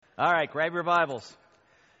All right, grab your Bibles.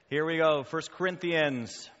 Here we go, 1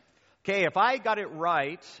 Corinthians. Okay, if I got it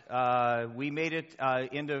right, we made it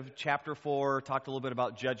into chapter 4, talked a little bit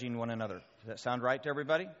about judging one another. Does that sound right to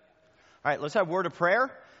everybody? All right, let's have a word of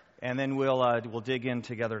prayer, and then we'll dig in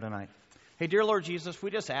together tonight. Hey, dear Lord Jesus,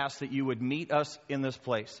 we just ask that you would meet us in this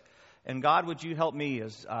place. And God, would you help me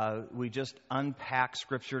as we just unpack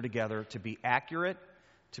Scripture together to be accurate,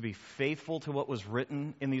 to be faithful to what was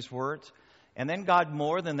written in these words. And then, God,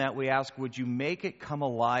 more than that, we ask, would you make it come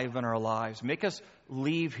alive in our lives? Make us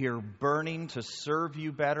leave here burning to serve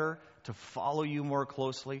you better, to follow you more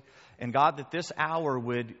closely. And God, that this hour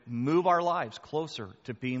would move our lives closer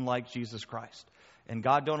to being like Jesus Christ. And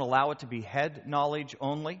God, don't allow it to be head knowledge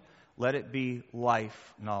only. Let it be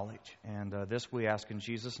life knowledge. And this we ask in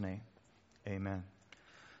Jesus' name. Amen.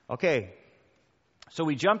 Okay, so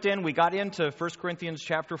we jumped in. We got into 1 Corinthians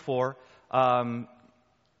chapter 4.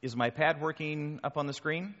 Is my pad working up on the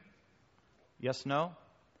screen? Yes, no?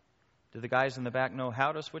 Do the guys in the back know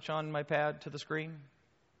how to switch on my pad to the screen?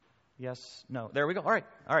 Yes, no. There we go. All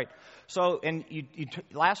right. So, and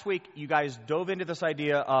last week you guys dove into this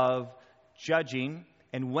idea of judging,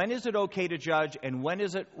 and when is it okay to judge, and when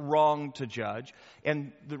is it wrong to judge?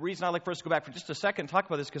 And the reason I'd like for us to go back for just a second and talk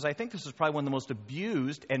about this, because I think this is probably one of the most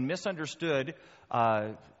abused and misunderstood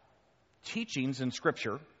teachings in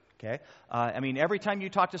Scripture. Okay, every time you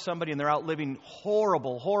talk to somebody and they're out living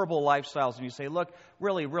horrible, horrible lifestyles, and you say, look,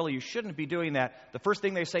 really, you shouldn't be doing that. The first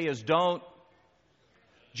thing they say is, don't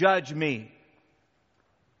judge me.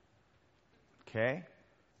 Okay?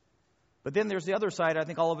 But then there's the other side. I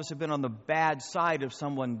think all of us have been on the bad side of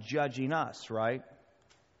someone judging us, right?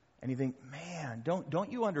 And you think, man,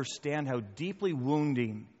 don't you understand how deeply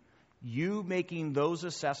wounding you making those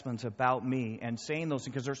assessments about me and saying those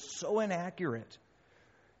things, because they're so inaccurate.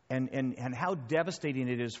 And how devastating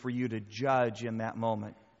it is for you to judge in that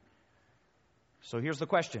moment. So here's the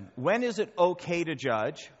question. When is it okay to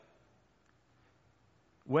judge?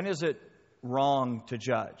 When is it wrong to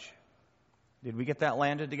judge? Did we get that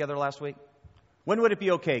landed together last week? When would it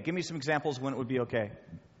be okay? Give me some examples when it would be okay.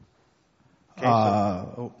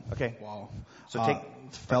 Okay. Wow. So take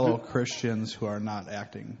fellow Christians who are not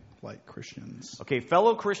acting like Christians. Okay,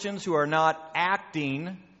 fellow Christians who are not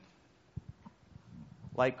acting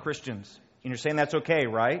like Christians. And you're saying that's okay,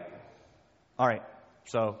 right? All right.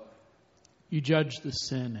 So you judge the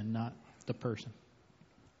sin and not the person.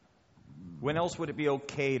 When else would it be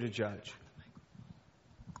okay to judge?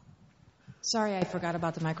 Sorry, I forgot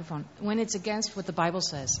about the microphone. When it's against what the Bible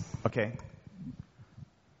says. Okay.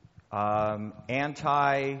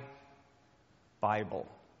 Anti-Bible.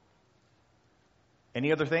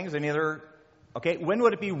 Any other things? Okay. When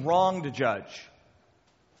would it be wrong to judge?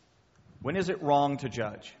 When is it wrong to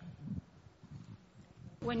judge?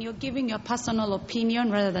 When you're giving your personal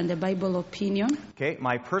opinion rather than the Bible opinion. Okay,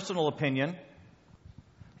 my personal opinion.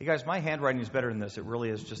 Hey guys, my handwriting is better than this. It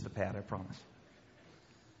really is just the pad, I promise.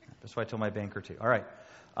 That's what I told my banker too. All right.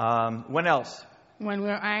 When else? When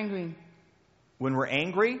we're angry. When we're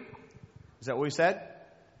angry? Is that what we said?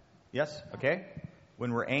 Yes? Okay.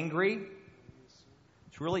 When we're angry?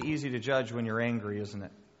 It's really easy to judge when you're angry, isn't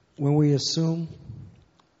it? When we assume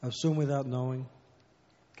without knowing.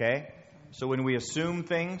 Okay. So when we assume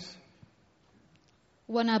things.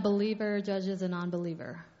 When a believer judges a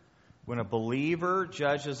non-believer. When a believer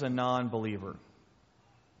judges a non-believer.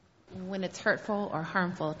 When it's hurtful or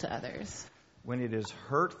harmful to others. When it is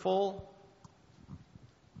hurtful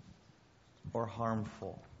or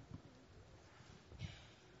harmful.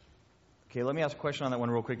 Okay, let me ask a question on that one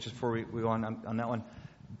real quick just before we go on that one.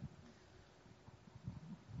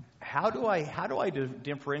 How do I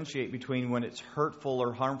differentiate between when it's hurtful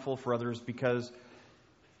or harmful for others? Because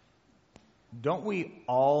don't we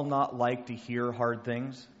all not like to hear hard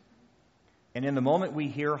things? And in the moment we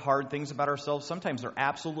hear hard things about ourselves, sometimes they're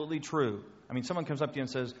absolutely true. I mean, someone comes up to you and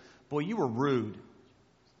says, boy, you were rude.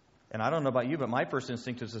 And I don't know about you, but my first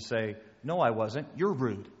instinct is to say, no, I wasn't. You're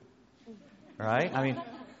rude. Right? I mean,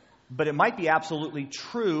 but it might be absolutely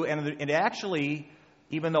true. And it actually,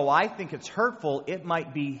 even though I think it's hurtful, it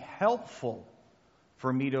might be helpful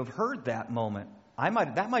for me to have heard that moment.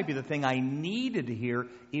 That might be the thing I needed to hear,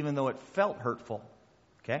 even though it felt hurtful.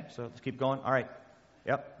 Okay, so let's keep going. All right.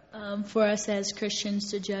 Yep. For us as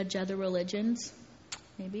Christians to judge other religions,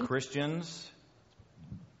 maybe. Christians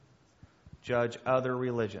judge other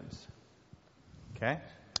religions. Okay? I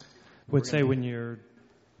would say when your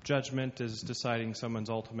judgment is deciding someone's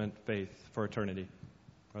ultimate faith for eternity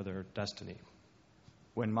or their destiny.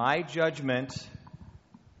 When my judgment,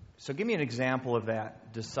 so give me an example of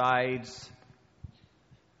that, decides.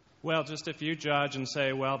 Well, just if you judge and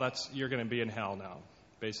say, well, you're going to be in hell now.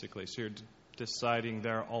 basically. So you're deciding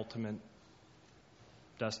their ultimate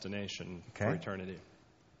destination for eternity.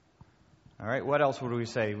 All right, what else would we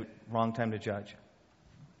say? Wrong time to judge.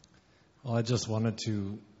 Well, I just wanted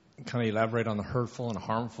to kind of elaborate on the hurtful and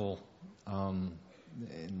harmful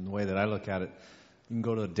in the way that I look at it. You can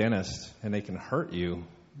go to a dentist and they can hurt you,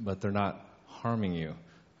 but they're not harming you.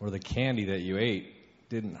 Or the candy that you ate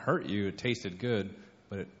didn't hurt you, it tasted good,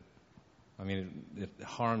 but it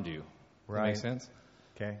harmed you. Does that make sense?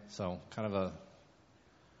 Okay. So kind of a...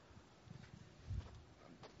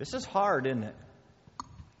 This is hard, isn't it?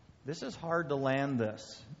 This is hard to land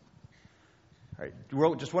this. All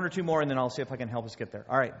right, just one or two more, and then I'll see if I can help us get there.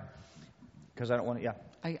 All right, because I don't want to,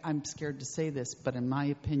 I'm scared to say this, but in my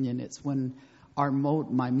opinion, it's when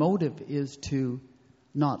my motive is to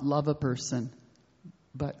not love a person,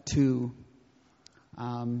 but to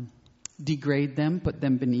degrade them, put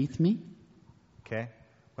them beneath me. Okay,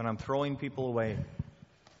 when I'm throwing people away.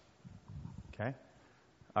 Okay,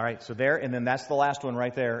 all right, so there, and then that's the last one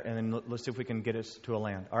right there, and then let's see if we can get us to a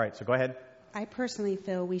land. All right, so go ahead. I personally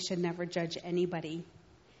feel we should never judge anybody.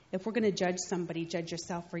 If we're going to judge somebody, judge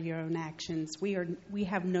yourself for your own actions. We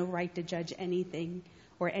have no right to judge anything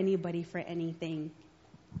or anybody for anything.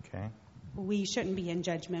 Okay. We shouldn't be in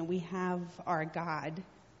judgment. We have our God.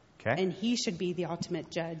 Okay. And He should be the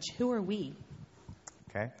ultimate judge. Who are we?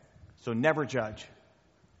 Okay. So never judge.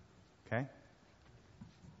 Okay.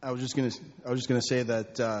 I was just gonna say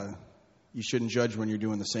that you shouldn't judge when you're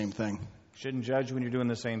doing the same thing. Shouldn't judge when you're doing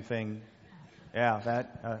the same thing. Yeah,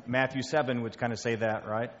 that Matthew 7 would kind of say that,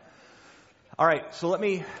 right? All right, so let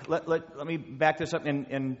me back this up,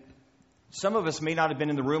 and some of us may not have been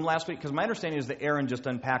in the room last week, because my understanding is that Aaron just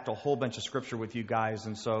unpacked a whole bunch of scripture with you guys,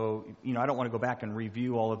 and so I don't want to go back and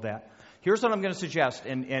review all of that. Here's what I'm going to suggest,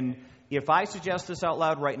 and if I suggest this out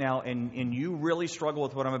loud right now, and you really struggle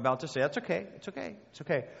with what I'm about to say, that's okay. It's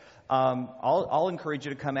okay. I'll encourage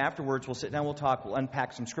you to come afterwards. We'll sit down, we'll talk, we'll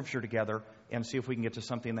unpack some scripture together and see if we can get to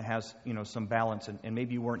something that has, some balance. And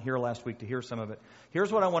maybe you weren't here last week to hear some of it.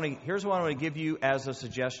 Here's what I want to give you as a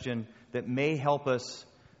suggestion that may help us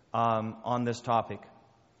on this topic.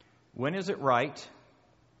 When is it right?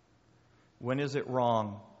 When is it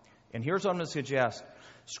wrong? And here's what I'm going to suggest.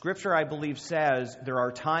 Scripture, I believe, says there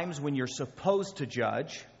are times when you're supposed to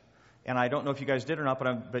judge. And I don't know if you guys did or not,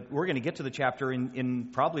 but we're going to get to the chapter in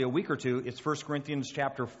probably a week or two. It's 1 Corinthians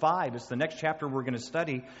chapter 5. It's the next chapter we're going to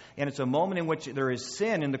study. And it's a moment in which there is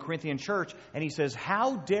sin in the Corinthian church. And he says,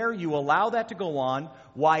 how dare you allow that to go on?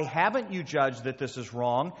 Why haven't you judged that this is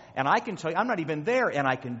wrong? And I can tell you, I'm not even there, and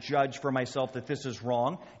I can judge for myself that this is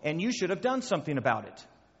wrong. And you should have done something about it.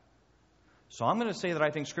 So I'm going to say that I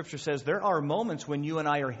think Scripture says there are moments when you and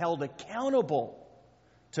I are held accountable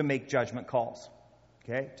to make judgment calls.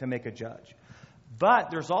 Okay, to make a judge. But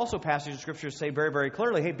there's also passages of Scripture that say very, very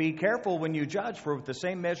clearly, hey, be careful when you judge, for with the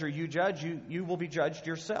same measure you judge, you will be judged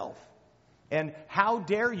yourself. And how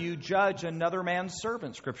dare you judge another man's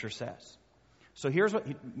servant, Scripture says. So here's what,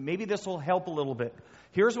 maybe this will help a little bit.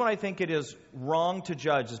 Here's what I think it is wrong to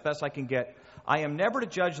judge, as best I can get. I am never to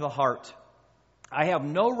judge the heart. I have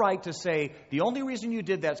no right to say, the only reason you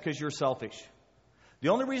did that is because you're selfish. The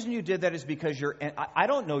only reason you did that is because I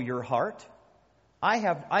don't know your heart.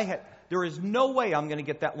 There is no way I'm going to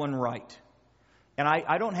get that one right. And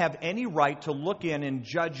I don't have any right to look in and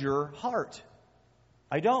judge your heart.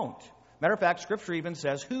 I don't. Matter of fact, Scripture even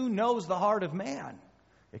says, who knows the heart of man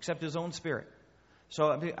except his own spirit?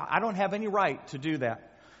 So I don't have any right to do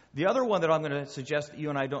that. The other one that I'm going to suggest that you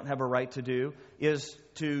and I don't have a right to do is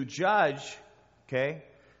to judge,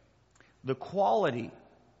 the quality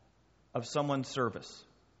of someone's service.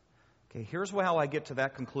 Okay, here's how I get to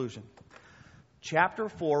that conclusion. Chapter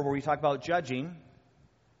 4, where we talk about judging,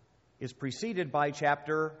 is preceded by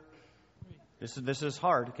chapter... This is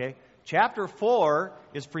hard, okay? Chapter 4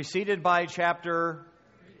 is preceded by chapter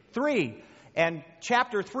 3. And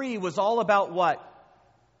chapter 3 was all about what?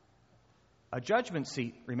 A judgment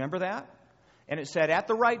seat. Remember that? And it said, at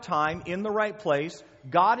the right time, in the right place,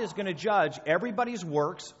 God is going to judge everybody's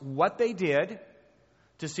works, what they did,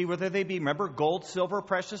 to see whether they be, remember, gold, silver,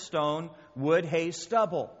 precious stone, wood, hay,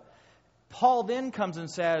 stubble. Paul then comes and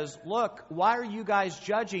says, look, why are you guys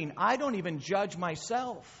judging? I don't even judge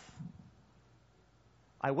myself.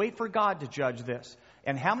 I wait for God to judge this.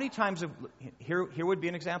 And how many times here would be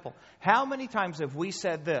an example. How many times have we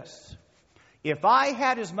said this? If I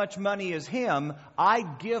had as much money as him,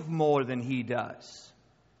 I'd give more than he does.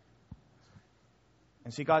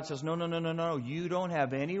 And see, God says, no. You don't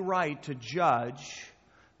have any right to judge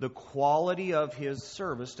the quality of his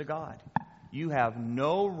service to God. You have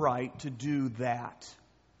no right to do that.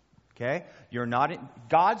 Okay?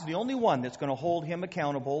 God's the only one that's going to hold him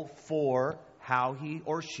accountable for how he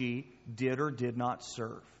or she did or did not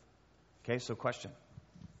serve. Okay, so question.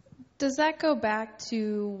 Does that go back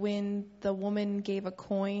to when the woman gave a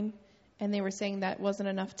coin and they were saying that wasn't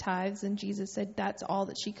enough tithes and Jesus said that's all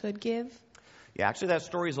that she could give? Yeah, actually that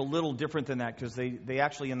story is a little different than that because they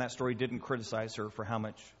actually in that story didn't criticize her for how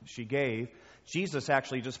much she gave. Jesus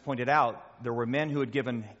actually just pointed out there were men who had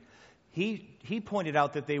given. He pointed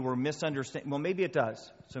out that they were misunderstanding. Well, maybe it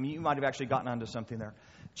does. So you might have actually gotten onto something there.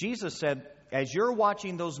 Jesus said, as you're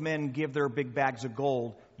watching those men give their big bags of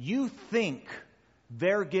gold, you think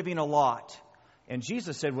they're giving a lot. And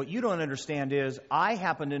Jesus said, what you don't understand is I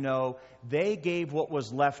happen to know they gave what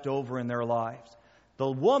was left over in their lives. The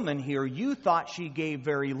woman here, you thought she gave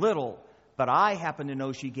very little, but I happen to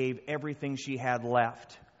know she gave everything she had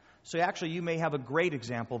left. So actually, you may have a great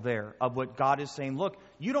example there of what God is saying. Look,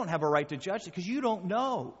 you don't have a right to judge it because you don't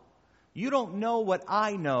know. You don't know what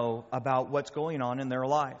I know about what's going on in their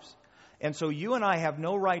lives. And so you and I have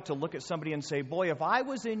no right to look at somebody and say, boy, if I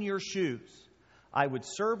was in your shoes, I would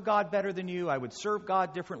serve God better than you. I would serve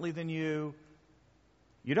God differently than you.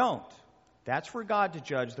 You don't. That's for God to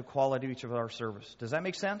judge the quality of each of our service. Does that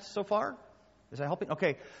make sense so far? Is that helping?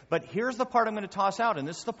 Okay, but here's the part I'm going to toss out, and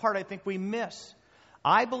this is the part I think we miss.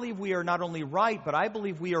 I believe we are not only right, but I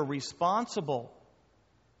believe we are responsible.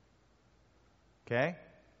 Okay?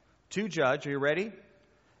 To judge, are you ready?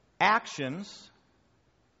 Actions,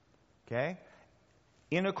 okay,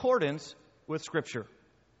 in accordance with Scripture.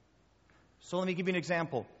 So let me give you an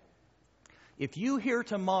example. If you hear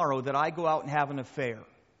tomorrow that I go out and have an affair,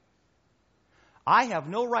 I have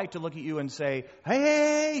no right to look at you and say,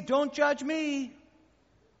 hey, don't judge me.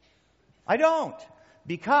 I don't.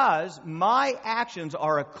 Because my actions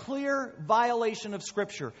are a clear violation of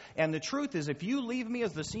Scripture. And the truth is, if you leave me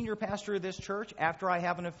as the senior pastor of this church after I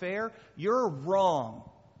have an affair, you're wrong.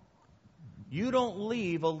 You don't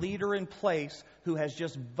leave a leader in place who has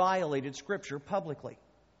just violated Scripture publicly.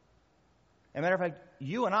 As a matter of fact,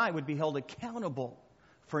 you and I would be held accountable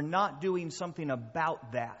for not doing something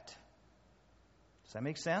about that. Does that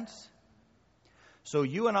make sense? So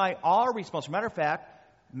you and I are responsible. As a matter of fact,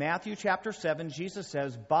 Matthew chapter 7, Jesus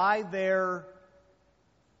says, by their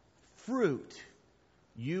fruit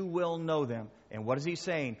you will know them. And what is he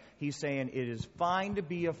saying? He's saying it is fine to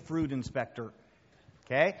be a fruit inspector.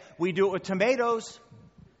 Okay? We do it with tomatoes,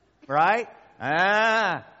 right?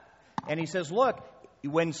 And he says, look,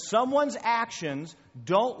 when someone's actions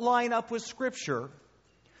don't line up with Scripture,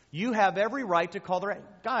 you have every right to call their...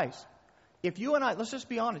 Guys, if you and I, let's just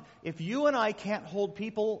be honest, if you and I can't hold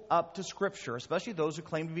people up to Scripture, especially those who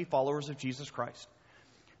claim to be followers of Jesus Christ,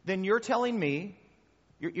 then you're telling me,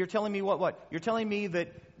 you're telling me what? You're telling me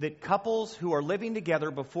that couples who are living together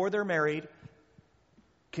before they're married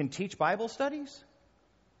can teach Bible studies?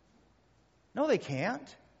 No, they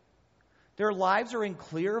can't. Their lives are in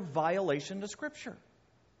clear violation to Scripture.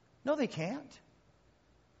 No, they can't.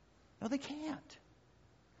 No, they can't.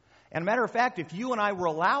 And a matter of fact, if you and I were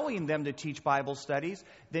allowing them to teach Bible studies,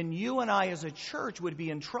 then you and I as a church would be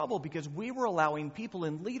in trouble because we were allowing people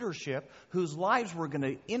in leadership whose lives were going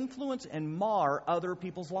to influence and mar other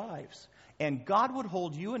people's lives. And God would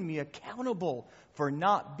hold you and me accountable for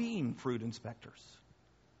not being fruit inspectors.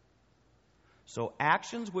 So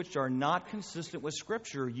actions which are not consistent with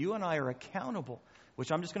Scripture, you and I are accountable, which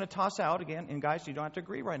I'm just going to toss out again. And guys, you don't have to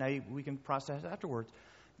agree right now. We can process afterwards.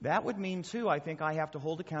 That would mean, too, I think I have to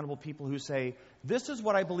hold accountable people who say, this is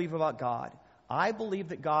what I believe about God. I believe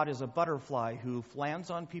that God is a butterfly who lands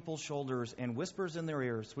on people's shoulders and whispers in their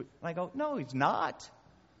ears. And I go, no, he's not.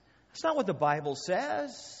 That's not what the Bible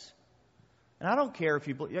says. And I don't care if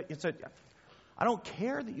you believe I don't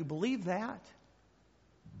care that you believe that.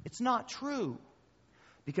 It's not true.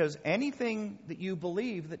 Because anything that you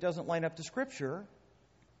believe that doesn't line up to Scripture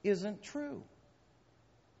isn't true.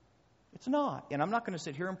 It's not. And I'm not going to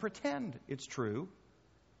sit here and pretend it's true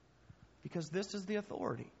because this is the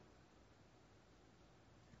authority.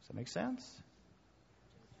 Does that make sense?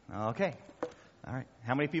 Okay. All right.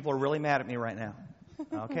 How many people are really mad at me right now?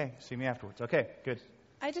 Okay. See me afterwards. Okay. Good.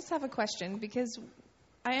 I just have a question because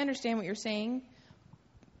I understand what you're saying,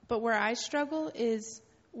 but where I struggle is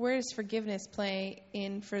where does forgiveness play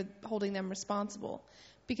in for holding them responsible?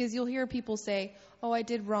 Because you'll hear people say, oh, I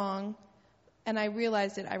did wrong, and I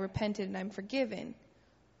realized it, I repented, and I'm forgiven.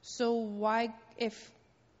 So why,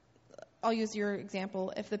 I'll use your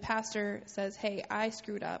example, if the pastor says, hey, I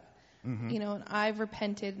screwed up, and I've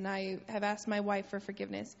repented, and I have asked my wife for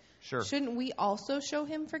forgiveness, sure, shouldn't we also show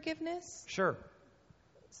him forgiveness? Sure.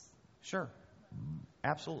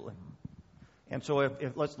 Absolutely. And so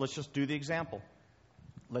if let's just do the example.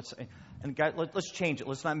 let's change it.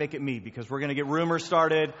 Let's not make it me, because we're going to get rumors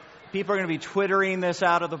started. People are going to be twittering this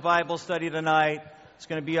out of the Bible study tonight. It's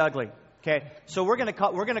going to be ugly. Okay, so we're going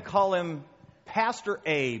to call him Pastor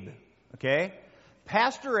Abe. Okay,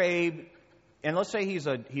 Pastor Abe, and let's say he's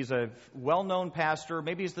a well-known pastor.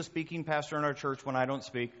 Maybe he's the speaking pastor in our church when I don't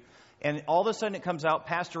speak. And all of a sudden it comes out,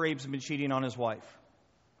 Pastor Abe's been cheating on his wife.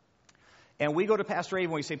 And we go to Pastor Abe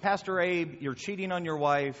and we say, Pastor Abe, you're cheating on your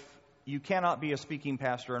wife. You cannot be a speaking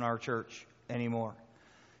pastor in our church anymore.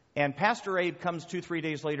 And Pastor Abe comes 2-3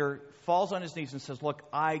 days later, falls on his knees and says, look,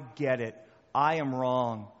 I get it. I am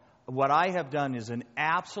wrong. What I have done is an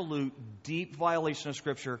absolute deep violation of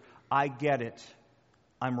Scripture. I get it.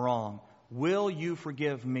 I'm wrong. Will you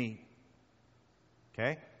forgive me?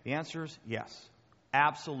 Okay? The answer is yes.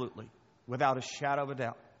 Absolutely. Without a shadow of a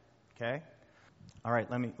doubt. Okay? All right,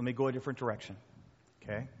 let me go a different direction.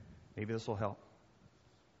 Okay? Maybe this will help.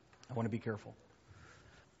 I want to be careful.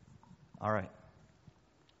 All right.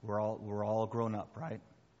 We're all grown up, right?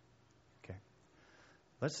 Okay.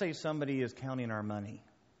 Let's say somebody is counting our money.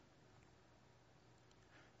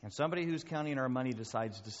 And somebody who's counting our money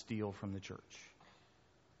decides to steal from the church.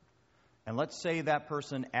 And let's say that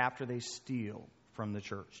person, after they steal from the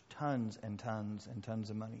church, tons and tons and tons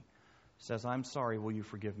of money, says, I'm sorry, will you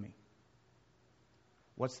forgive me?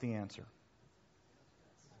 What's the answer?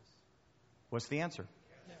 What's the answer?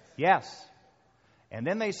 Yes. And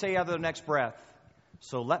then they say out of the next breath,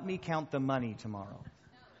 so let me count the money tomorrow.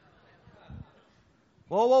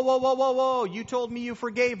 Whoa, whoa, whoa, whoa, whoa, whoa. You told me you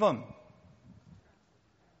forgave them.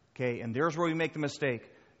 Okay, and there's where we make the mistake.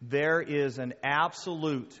 There is an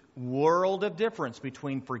absolute world of difference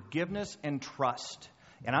between forgiveness and trust.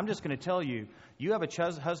 And I'm just going to tell you, you have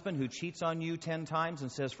a husband who cheats on you 10 times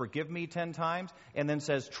and says, forgive me 10 times, and then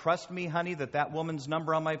says, trust me, honey, that woman's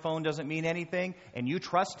number on my phone doesn't mean anything, and you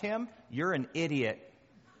trust him, you're an idiot.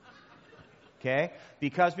 Okay?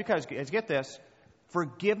 Because get this,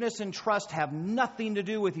 forgiveness and trust have nothing to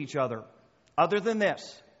do with each other. Other than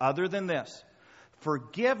this.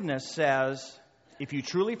 Forgiveness says, if you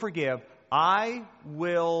truly forgive, I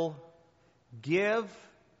will give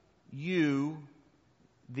you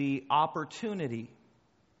the opportunity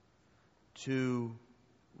to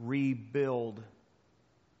rebuild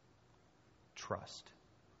trust.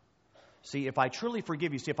 See, if I truly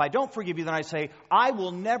forgive you, if I don't forgive you, then I say, I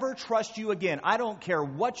will never trust you again. I don't care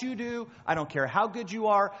what you do. I don't care how good you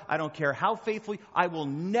are. I don't care how faithful. I will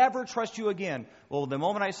never trust you again. Well, the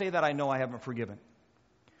moment I say that, I know I haven't forgiven.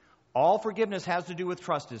 All forgiveness has to do with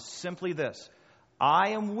trust is simply this.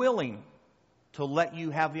 I am willing to let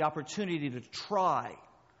you have the opportunity to try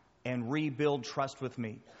and rebuild trust with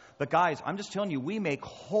me. But guys, I'm just telling you, we make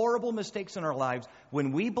horrible mistakes in our lives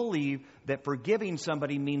when we believe that forgiving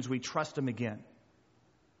somebody means we trust them again.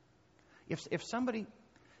 If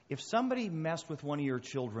somebody messed with one of your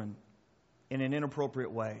children in an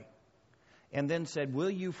inappropriate way and then said,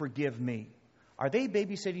 will you forgive me? Are they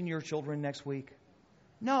babysitting your children next week?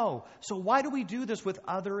 No. So why do we do this with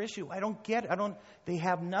other issues? They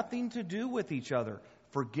have nothing to do with each other.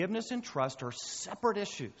 Forgiveness and trust are separate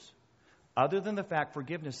issues. Other than the fact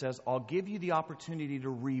forgiveness says, I'll give you the opportunity to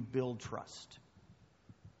rebuild trust.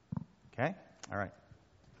 Okay? All right.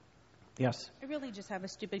 Yes? I really just have a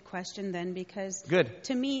stupid question then, because Good.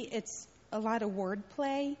 To me it's a lot of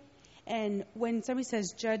wordplay. And when somebody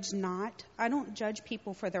says judge not, I don't judge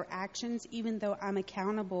people for their actions, even though I'm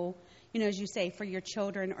accountable, as you say, for your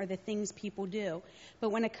children or the things people do. But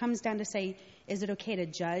when it comes down to say, is it okay to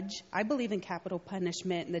judge? I believe in capital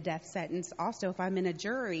punishment and the death sentence also if I'm in a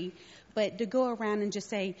jury. But to go around and just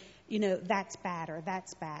say, that's bad or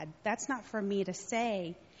that's bad, that's not for me to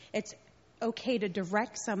say. It's okay to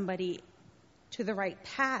direct somebody to the right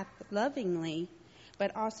path lovingly,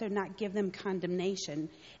 but also not give them condemnation.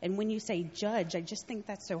 And when you say judge, I just think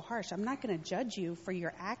that's so harsh. I'm not going to judge you for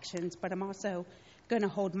your actions, but I'm also going to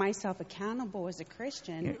hold myself accountable as a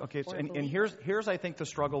Christian. Okay, so, and here's I think the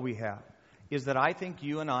struggle we have is that I think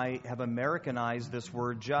you and I have Americanized this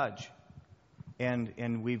word judge,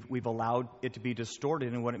 and we've allowed it to be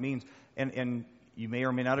distorted in what it means. And you may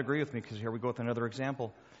or may not agree with me, because here we go with another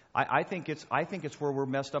example. I think it's where we're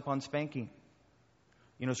messed up on spanking.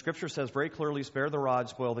 Scripture says very clearly, spare the rod,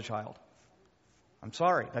 spoil the child. I'm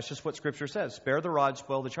sorry. That's just what Scripture says. Spare the rod,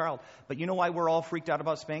 spoil the child. But you know why we're all freaked out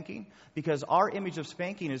about spanking? Because our image of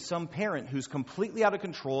spanking is some parent who's completely out of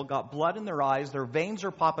control, got blood in their eyes, their veins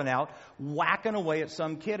are popping out, whacking away at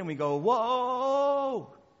some kid, and we go,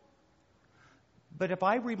 whoa! But if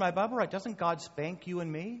I read my Bible right, doesn't God spank you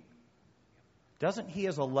and me? Doesn't He,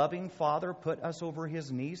 as a loving Father, put us over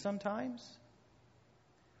His knees sometimes?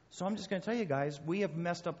 So I'm just going to tell you guys, we have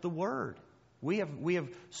messed up the Word. We have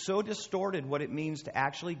so distorted what it means to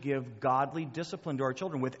actually give godly discipline to our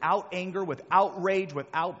children without anger, without rage,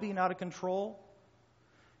 without being out of control,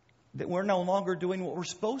 that we're no longer doing what we're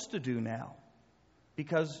supposed to do now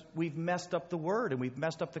because we've messed up the word and we've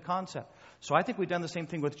messed up the concept. So I think we've done the same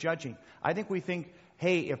thing with judging. I think we think,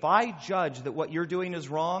 hey, if I judge that what you're doing is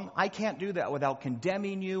wrong, I can't do that without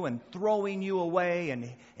condemning you and throwing you away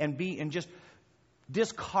and just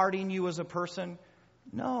discarding you as a person.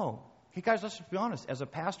 No. Hey, guys, let's just be honest. As a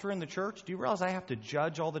pastor in the church, do you realize I have to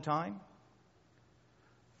judge all the time?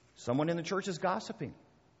 Someone in the church is gossiping.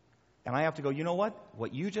 And I have to go, you know what?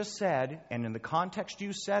 What you just said, and in the context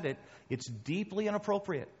you said it, it's deeply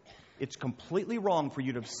inappropriate. It's completely wrong for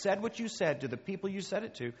you to have said what you said to the people you said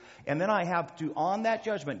it to. And then I have to, on that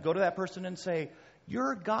judgment, go to that person and say,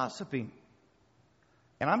 you're gossiping.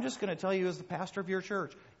 And I'm just going to tell you as the pastor of your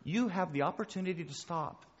church, you have the opportunity to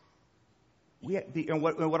stop. And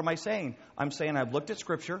what am I saying? I'm saying I've looked at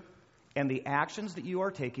Scripture, and the actions that you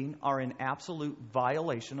are taking are in absolute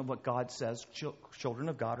violation of what God says children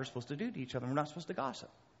of God are supposed to do to each other. We're not supposed to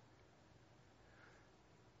gossip.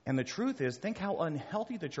 And the truth is, think how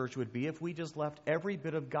unhealthy the church would be if we just left every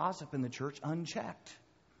bit of gossip in the church unchecked.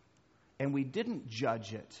 And we didn't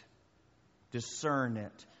judge it, discern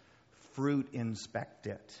it, fruit inspect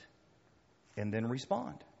it, and then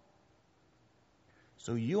respond.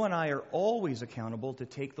 So you and I are always accountable to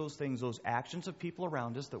take those things, those actions of people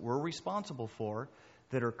around us that we're responsible for,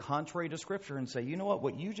 that are contrary to Scripture, and say, you know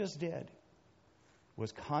what you just did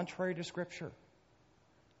was contrary to Scripture.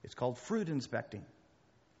 It's called fruit inspecting.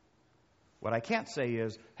 What I can't say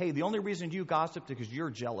is, hey, the only reason you gossiped is because you're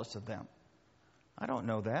jealous of them. I don't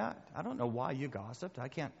know that. I don't know why you gossiped. I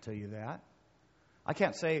can't tell you that. I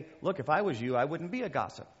can't say, look, if I was you, I wouldn't be a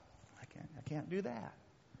gossip. I can't do that.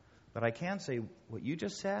 But I can say what you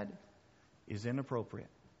just said is inappropriate.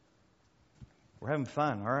 We're having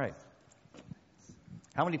fun. All right.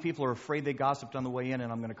 How many people are afraid they gossiped on the way in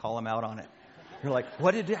and I'm going to call them out on it? You're like,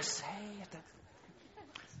 what did I say?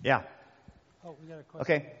 Yeah. Oh, we got a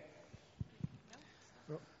question. Okay.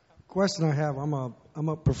 Question I have, I'm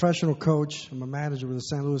a professional coach. I'm a manager with the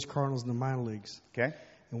St. Louis Cardinals in the minor leagues. Okay.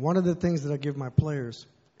 And one of the things that I give my players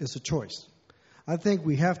is a choice. I think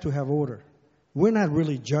we have to have order. We're not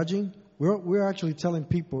really judging. We're actually telling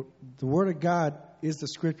people the Word of God is the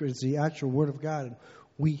Scripture. It's the actual Word of God. And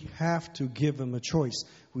we have to give them a choice.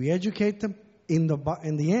 We educate them. In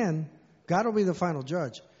the end, God will be the final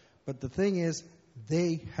judge. But the thing is,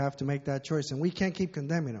 they have to make that choice. And we can't keep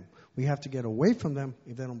condemning them. We have to get away from them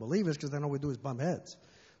if they don't believe us, because then all we do is bump heads.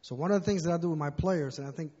 So one of the things that I do with my players, and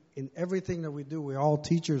I think in everything that we do, we're all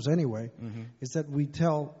teachers anyway, is that we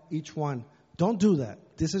tell each one, don't do that.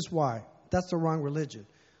 This is why. That's the wrong religion.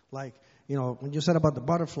 Like, when you said about the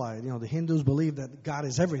butterfly, the Hindus believe that God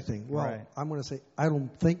is everything. Well, right. I'm going to say, I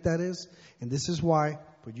don't think that is, and this is why,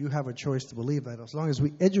 but you have a choice to believe that as long as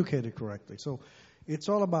we educate it correctly. So it's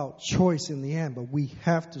all about choice in the end, but we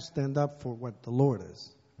have to stand up for what the Lord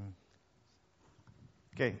is.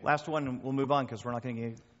 Okay, last one, and we'll move on because we're not going to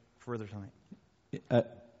get further tonight.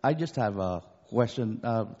 I just have a question.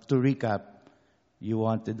 To recap, you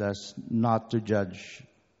wanted us not to judge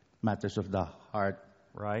matters of the heart.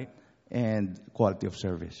 Right. And quality of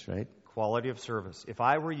service, right? Quality of service. If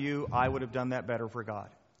I were you, I would have done that better for God.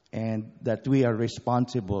 And that we are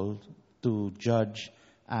responsible to judge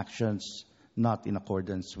actions not in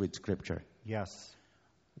accordance with Scripture. Yes.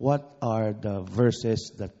 What are the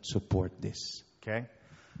verses that support this? Okay.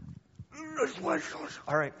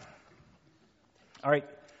 All right.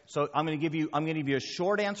 So I'm going to give you a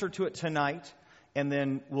short answer to it tonight, and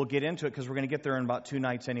then we'll get into it because we're going to get there in about 2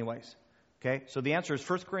 nights anyways. Okay? So the answer is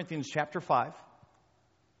 1 Corinthians chapter 5,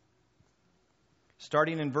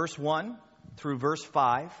 starting in verse 1 through verse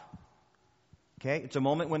 5. Okay? It's a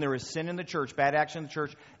moment when there is sin in the church, bad action in the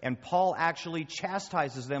church, and Paul actually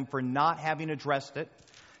chastises them for not having addressed it.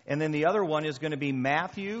 And then the other one is going to be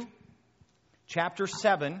Matthew chapter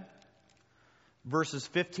 7, verses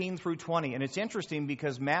 15 through 20. And it's interesting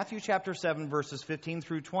because Matthew chapter 7, verses 15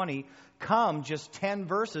 through 20 come just 10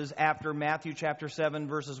 verses after Matthew chapter 7,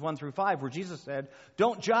 verses 1 through 5, where Jesus said,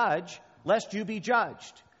 don't judge, lest you be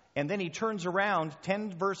judged. And then he turns around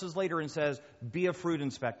 10 verses later and says, be a fruit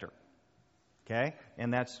inspector. Okay?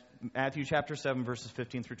 And that's Matthew chapter 7, verses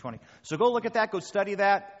 15 through 20. So go look at that. Go study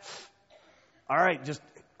that. All right.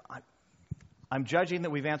 I'm judging that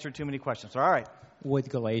we've answered too many questions. All right. Would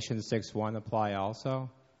Galatians 6:1 apply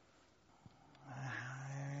also?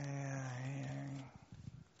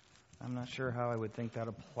 I'm not sure how I would think that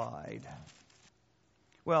applied.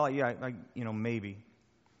 Well, yeah, maybe.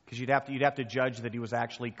 Because you'd have to judge that he was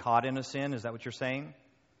actually caught in a sin. Is that what you're saying?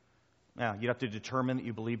 Yeah, you'd have to determine that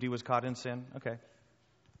you believed he was caught in sin. Okay.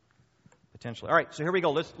 Potentially. All right, so here we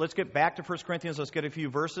go. Let's get back to 1 Corinthians. Let's get a few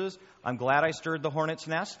verses. I'm glad I stirred the hornet's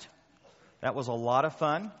nest. That was a lot of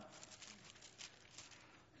fun.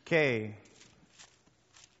 Okay.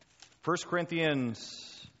 1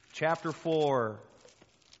 Corinthians chapter 4.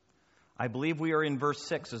 I believe we are in verse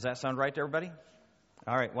 6. Does that sound right to everybody?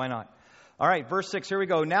 All right, why not? All right, verse 6, here we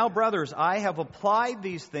go. Now, brothers, I have applied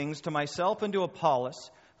these things to myself and to Apollos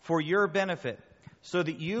for your benefit, so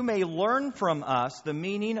that you may learn from us the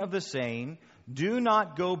meaning of the saying, do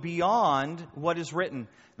not go beyond what is written.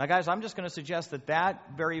 Now, guys, I'm just going to suggest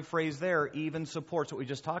that very phrase there even supports what we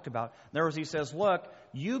just talked about. In other words, he says, look,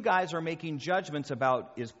 you guys are making judgments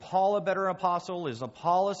about, is Paul a better apostle? Is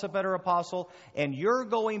Apollos a better apostle? And you're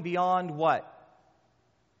going beyond what?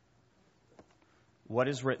 What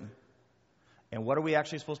is written. And what are we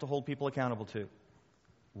actually supposed to hold people accountable to?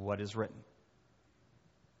 What is written.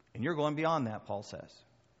 And you're going beyond that, Paul says.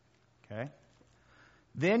 Okay?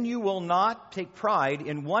 Then you will not take pride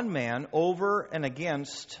in one man over and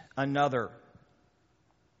against another.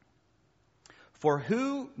 For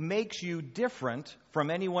who makes you different from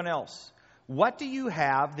anyone else? What do you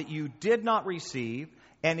have that you did not receive?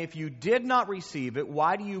 And if you did not receive it,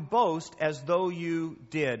 why do you boast as though you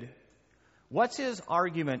did? What's his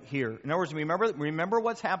argument here? In other words, remember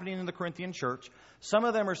what's happening in the Corinthian church. Some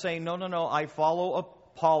of them are saying, no, I follow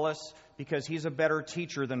Apollos because he's a better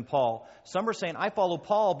teacher than Paul. Some are saying, I follow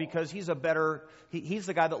Paul because he's he's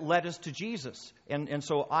the guy that led us to Jesus. And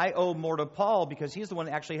so I owe more to Paul because he's the one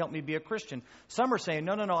that actually helped me be a Christian. Some are saying,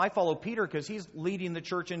 no, I follow Peter because he's leading the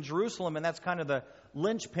church in Jerusalem, and that's kind of the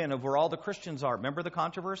linchpin of where all the Christians are. Remember the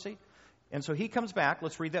controversy? And so he comes back.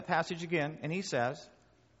 Let's read that passage again. And he says,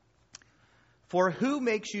 for who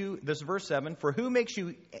makes you, this is verse 7, for who makes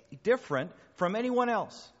you different from anyone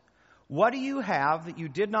else? What do you have that you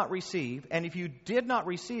did not receive? And if you did not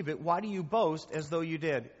receive it, why do you boast as though you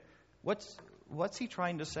did? What's he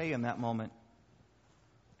trying to say in that moment?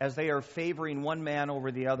 As they are favoring one man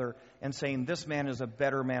over the other and saying this man is a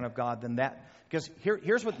better man of God than that. Because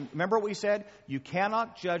remember what we said? You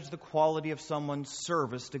cannot judge the quality of someone's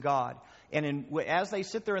service to God. And as they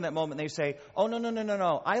sit there in that moment, they say, oh,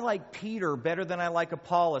 no. I like Peter better than I like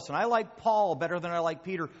Apollos. And I like Paul better than I like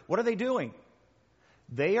Peter. What are they doing?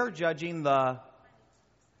 They are judging the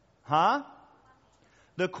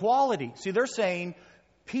quality. See, they're saying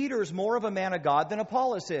Peter's more of a man of God than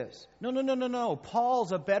Apollos is. No.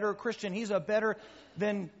 Paul's a better Christian. He's a better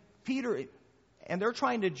than Peter. And they're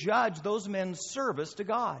trying to judge those men's service to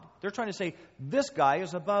God. They're trying to say, this guy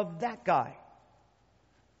is above that guy.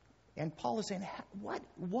 And Paul is saying,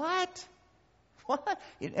 what?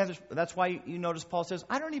 And that's why you notice Paul says,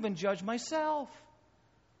 I don't even judge myself.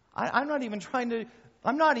 I'm not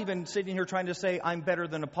even sitting here trying to say I'm better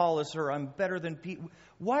than Apollos or I'm better than Peter.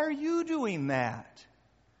 Why are you doing that?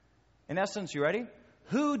 In essence, you ready?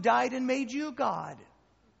 Who died and made you God?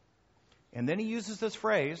 And then he uses this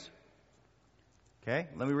phrase. Okay,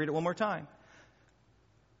 let me read it one more time.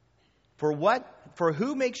 For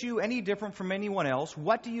who makes you any different from anyone else?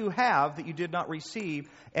 What do you have that you did not receive?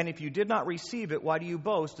 And if you did not receive it, why do you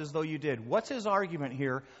boast as though you did? What's his argument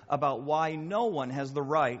here about why no one has the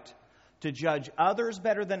right to judge others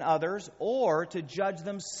better than others or to judge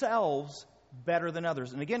themselves better than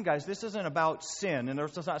others? And again, guys, this isn't about sin. And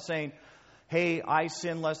it's not saying, hey, I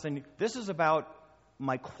sin less than you. This is about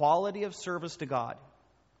my quality of service to God.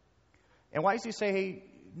 And why does he say, hey,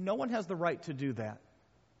 no one has the right to do that?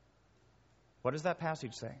 What does that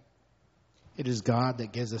passage say? It is God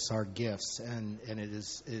that gives us our gifts, and it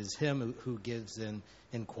is Him who gives in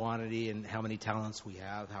quantity and how many talents we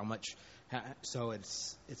have, how much. So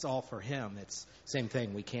it's all for Him. It's same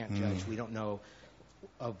thing. We can't judge. We don't know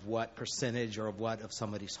of what percentage or of what of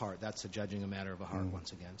somebody's heart. That's judging a matter of a heart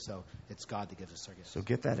once again. So it's God that gives us our gifts. So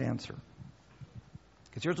get that answer.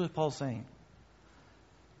 Because here's what Paul's saying.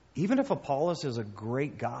 Even if Apollos is a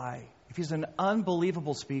great guy, if he's an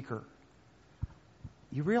unbelievable speaker,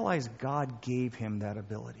 you realize God gave him that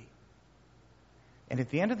ability. And at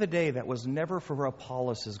the end of the day, that was never for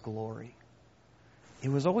Apollos' glory. It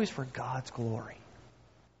was always for God's glory.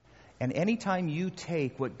 And anytime you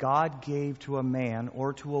take what God gave to a man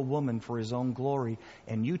or to a woman for his own glory,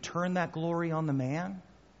 and you turn that glory on the man,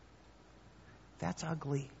 that's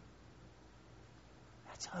ugly.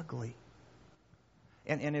 That's ugly.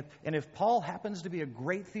 And if Paul happens to be a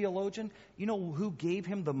great theologian, you know who gave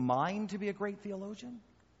him the mind to be a great theologian?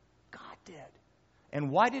 God did. And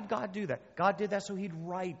why did God do that? God did that so He'd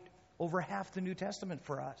write over half the New Testament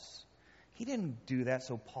for us. He didn't do that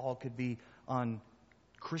so Paul could be on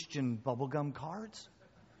Christian bubblegum cards.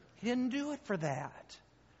 He didn't do it for that.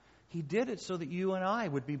 He did it so that you and I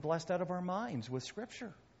would be blessed out of our minds with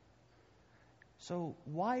Scripture. So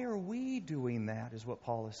why are we doing that, is what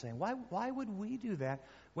Paul is saying. Why would we do that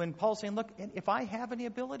when Paul's saying, look, if I have any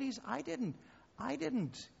abilities, I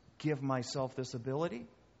didn't give myself this ability.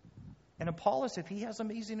 And Apollos, if he has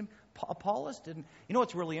amazing, Apollos didn't. You know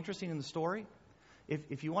what's really interesting in the story?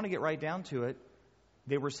 If you want to get right down to it,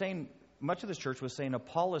 they were saying, much of this church was saying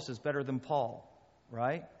Apollos is better than Paul,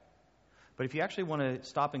 right? But if you actually want to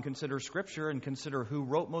stop and consider Scripture and consider who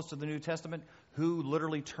wrote most of the New Testament, who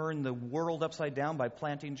literally turned the world upside down by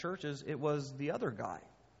planting churches, it was the other guy.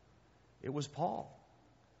 It was Paul.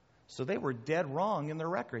 So they were dead wrong in their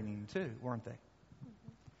reckoning too, weren't they?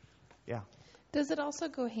 Yeah. Does it also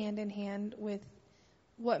go hand in hand with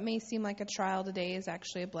what may seem like a trial today is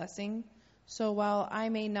actually a blessing? So while I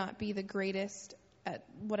may not be the greatest at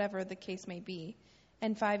whatever the case may be,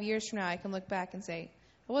 and 5 years from now I can look back and say,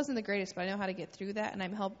 I wasn't the greatest, but I know how to get through that, and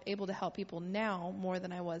I'm able to help people now more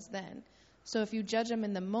than I was then. So if you judge them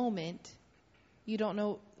in the moment, you don't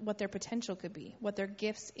know what their potential could be, what their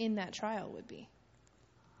gifts in that trial would be.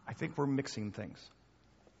 I think we're mixing things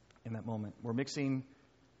in that moment. We're mixing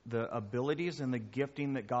the abilities and the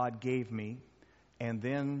gifting that God gave me, and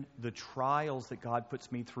then the trials that God puts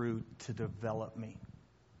me through to develop me.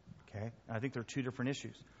 Okay? And I think they're two different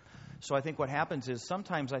issues. So I think what happens is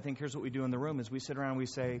sometimes I think here's what we do in the room is we sit around and we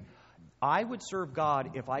say, I would serve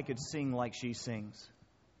God if I could sing like she sings.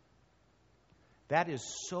 That is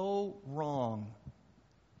so wrong.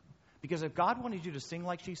 Because if God wanted you to sing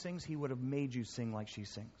like she sings, He would have made you sing like she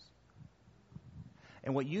sings.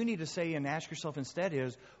 And what you need to say and ask yourself instead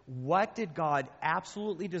is, what did God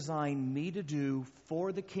absolutely design me to do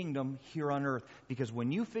for the kingdom here on earth? Because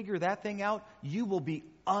when you figure that thing out, you will be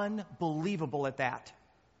unbelievable at that.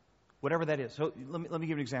 Whatever that is. So let me give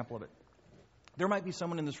you an example of it. There might be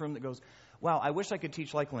someone in this room that goes, wow, I wish I could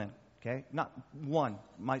teach like Lynn. Okay? Not one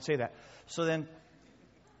might say that. So then,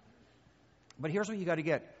 but here's what you got to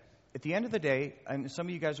get. At the end of the day, and some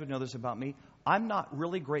of you guys would know this about me, I'm not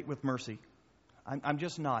really great with mercy. I'm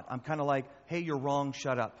just not. I'm kind of like, hey, you're wrong,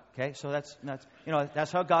 shut up. Okay? So that's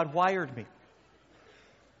that's how God wired me.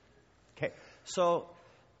 Okay? So,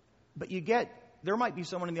 but there might be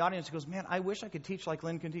someone in the audience who goes, man, I wish I could teach like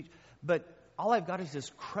Lynn can teach. But all I've got is this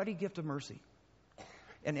cruddy gift of mercy.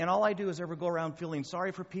 And all I do is ever go around feeling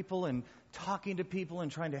sorry for people and talking to people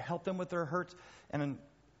and trying to help them with their hurts. And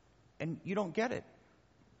you don't get it.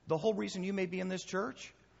 The whole reason you may be in this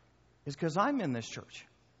church is because I'm in this church.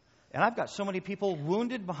 And I've got so many people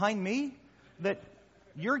wounded behind me that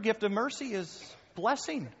your gift of mercy is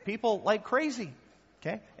blessing people like crazy.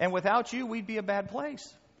 Okay? And without you, we'd be a bad place.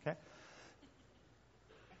 Okay?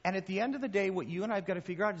 And at the end of the day, what you and I have got to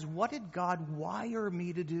figure out is, what did God wire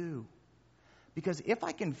me to do? Because if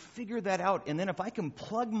I can figure that out, and then if I can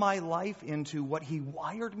plug my life into what He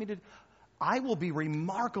wired me to do, I will be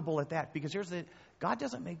remarkable at that. Because God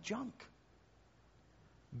doesn't make junk.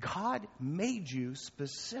 God made you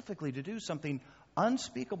specifically to do something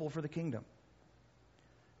unspeakable for the kingdom.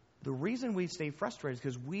 The reason we stay frustrated is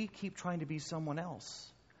because we keep trying to be someone else.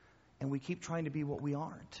 And we keep trying to be what we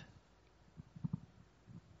aren't.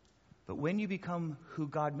 But when you become who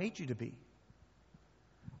God made you to be,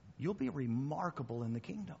 you'll be remarkable in the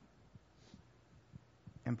kingdom.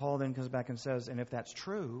 And Paul then comes back and says, and if that's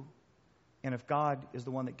true, and if God is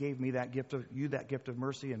the one that gave me that gift of you, that gift of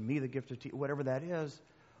mercy, and me the gift of whatever that is,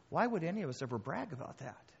 why would any of us ever brag about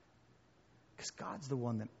that? Because God's the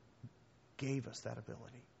one that gave us that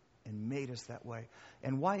ability and made us that way.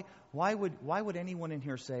 And why would anyone in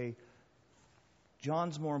here say,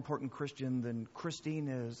 John's more important Christian than Christine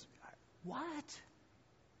is? What?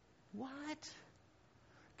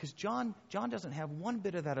 Because John doesn't have one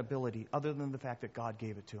bit of that ability other than the fact that God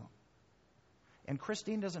gave it to him. And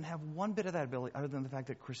Christine doesn't have one bit of that ability other than the fact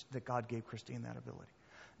that God gave Christine that ability.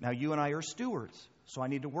 Now, you and I are stewards, so I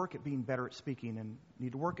need to work at being better at speaking and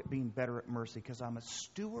need to work at being better at mercy because I'm a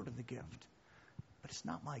steward of the gift. But it's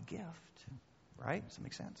not my gift, right? Does that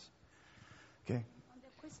make sense? Okay. On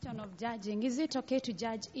the question of judging, is it okay to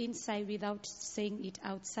judge inside without saying it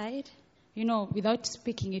outside? Without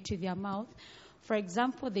speaking it with your mouth? For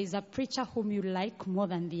example, there's a preacher whom you like more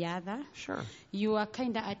than the other. Sure. You are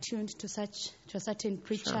kind of attuned to a certain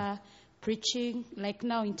preacher preaching. Like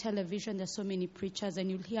now in television, there's so many preachers, and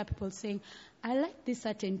you'll hear people saying, I like this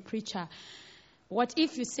certain preacher. What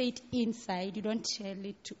if you say it inside, you don't tell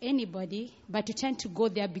it to anybody, but you tend to go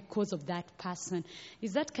there because of that person?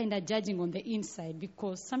 Is that kind of judging on the inside?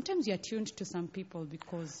 Because sometimes you're tuned to some people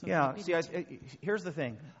because of Yeah, the see, here's the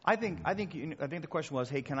thing. I think the question was,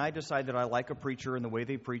 hey, can I decide that I like a preacher and the way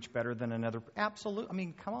they preach better than another? Absolutely. I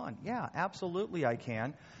mean, come on. Yeah, absolutely I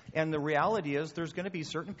can. And the reality is there's going to be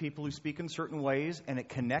certain people who speak in certain ways and it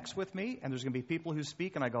connects with me, and there's going to be people who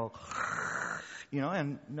speak and I go,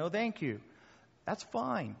 and no thank you. That's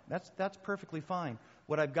fine. That's perfectly fine.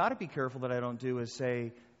 What I've got to be careful that I don't do is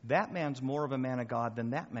say, that man's more of a man of God than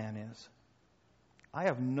that man is. I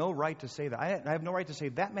have no right to say that. I have no right to say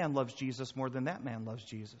that man loves Jesus more than that man loves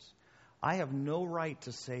Jesus. I have no right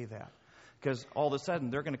to say that. Because all of a sudden,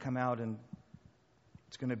 they're going to come out and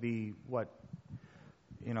it's going to be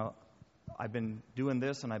I've been doing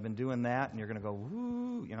this and I've been doing that, and you're going to go,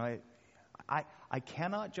 woo, I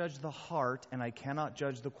cannot judge the heart, and I cannot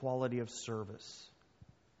judge the quality of service.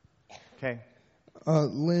 Okay.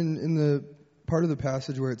 Lynn, in the part of the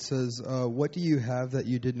passage where it says, what do you have that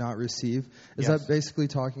you did not receive? Is that basically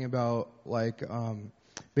talking about,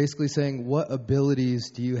 basically saying, what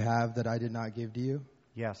abilities do you have that I did not give to you?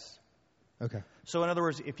 Yes. Okay. So in other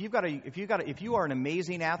words, if you are an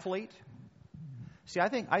amazing athlete, see, I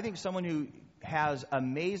think someone who has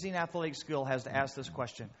amazing athletic skill has to ask this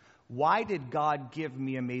question. Why did God give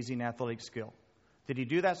me amazing athletic skill? Did he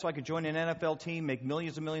do that so I could join an NFL team, make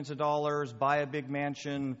millions and millions of dollars, buy a big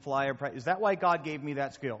mansion, fly a private? Is that why God gave me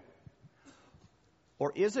that skill?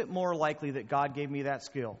 Or is it more likely that God gave me that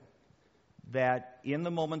skill, that in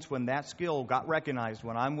the moments when that skill got recognized,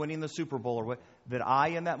 when I'm winning the Super Bowl, or that I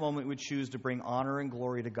in that moment would choose to bring honor and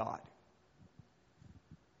glory to God?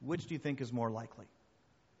 Which do you think is more likely?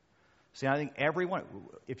 See, I think everyone,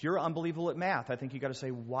 if you're unbelievable at math, I think you've got to say,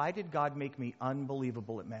 why did God make me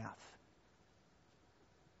unbelievable at math?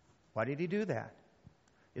 Why did he do that?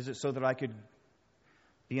 Is it so that I could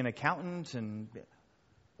be an accountant,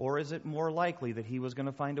 or is it more likely that he was going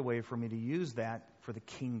to find a way for me to use that for the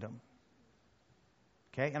kingdom?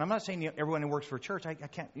 Okay? And I'm not saying everyone who works for a church, I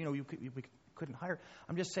can't, we couldn't hire.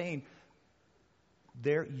 I'm just saying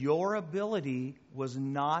your ability was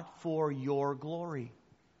not for your glory.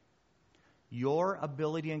 Your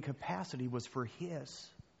ability and capacity was for his.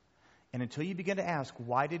 And until you begin to ask,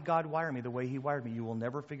 why did God wire me the way he wired me, you will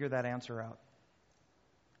never figure that answer out.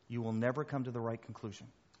 You will never come to the right conclusion.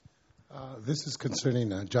 This is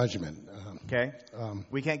concerning judgment. Okay.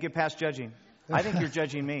 We can't get past judging. I think you're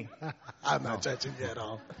judging me. I'm not judging you at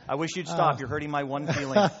all. I wish you'd stop. You're hurting my one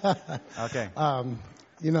feeling. Okay.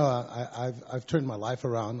 I've turned my life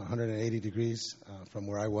around 180 degrees from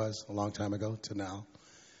where I was a long time ago to now.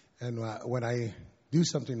 And when I do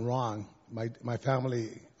something wrong, my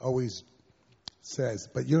family always says,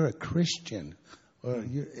 but you're a Christian.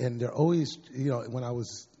 And they're always, when I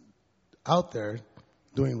was out there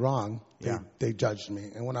doing wrong, they judged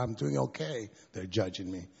me. And when I'm doing okay, they're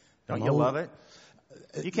judging me. Don't you love it?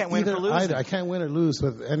 You can't win or lose. Either. I can't win or lose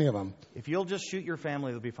with any of them. If you'll just shoot your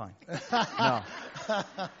family, it'll be fine. No.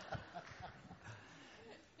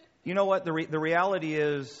 You know what? The reality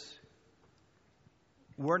is,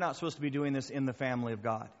 we're not supposed to be doing this in the family of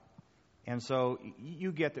God. And so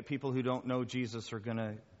you get that people who don't know Jesus are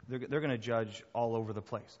they're going to judge all over the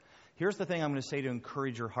place. Here's the thing I'm going to say to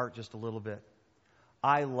encourage your heart just a little bit.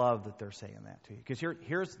 I love that they're saying that to you. Because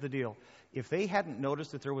here's the deal. If they hadn't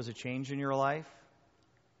noticed that there was a change in your life,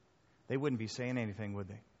 they wouldn't be saying anything, would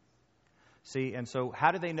they? See, and so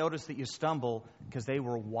how did they notice that you stumble? Because they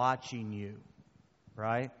were watching you,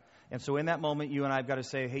 right? And so in that moment, you and I have got to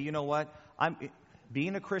say, hey, you know what?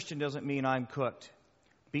 Being a Christian doesn't mean I'm cooked.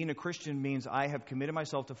 Being a Christian means I have committed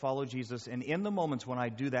myself to follow Jesus. And in the moments when I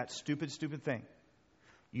do that stupid thing,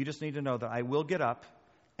 you just need to know that I will get up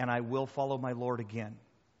and I will follow my Lord again.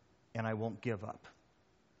 And I won't give up.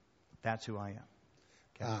 That's who I am.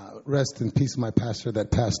 Okay. Rest in peace, my pastor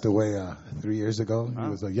that passed away 3 years ago. He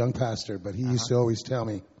was a young pastor, but he used to always tell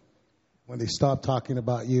me, when they stop talking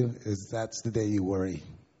about you, that's the day you worry.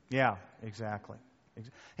 Yeah, exactly.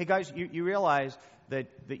 Hey, guys, you realize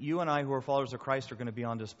that you and I who are followers of Christ are going to be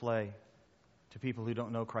on display to people who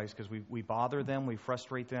don't know Christ because we bother them, we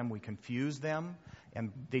frustrate them, we confuse them,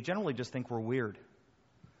 and they generally just think we're weird.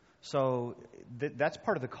 So that's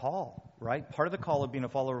part of the call, right? Part of the call of being a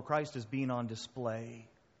follower of Christ is being on display.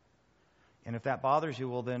 And if that bothers you,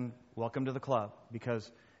 well then, welcome to the club, because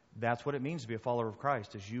that's what it means to be a follower of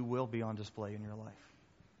Christ, is you will be on display in your life.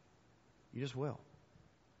 You just will.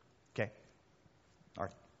 Okay. All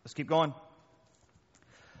right. Let's keep going.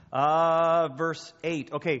 Verse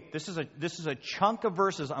 8. Okay, this is a chunk of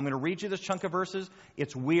verses. I'm going to read you this chunk of verses.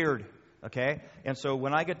 It's weird. Okay? And so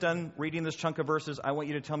when I get done reading this chunk of verses, I want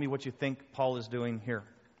you to tell me what you think Paul is doing here.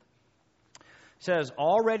 It says,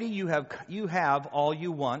 already you have all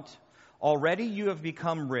you want. Already you have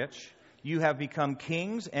become rich. You have become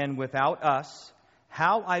kings, and without us,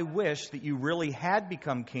 how I wish that you really had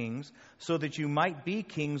become kings, so that you might be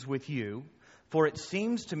kings with you. For it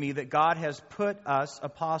seems to me that God has put us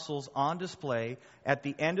apostles on display at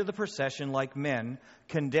the end of the procession like men,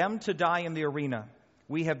 condemned to die in the arena.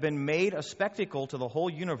 We have been made a spectacle to the whole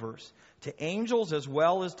universe, to angels as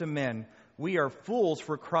well as to men. We are fools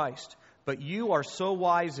for Christ, but you are so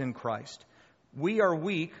wise in Christ. We are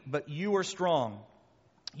weak, but you are strong.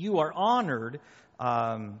 You are honored,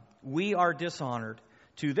 we are dishonored.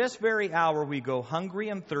 To this very hour we go hungry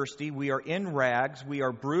and thirsty. We are in rags. We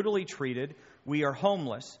are brutally treated. We are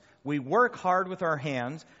homeless. We work hard with our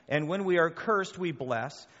hands, and when we are cursed, we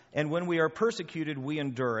bless. And when we are persecuted, we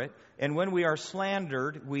endure it. And when we are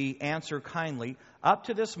slandered, we answer kindly. Up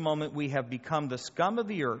to this moment, we have become the scum of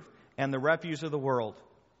the earth and the refuse of the world.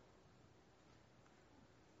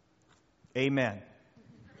 Amen.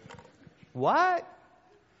 What?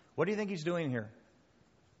 What do you think he's doing here?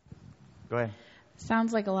 Go ahead.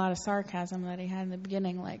 Sounds like a lot of sarcasm that he had in the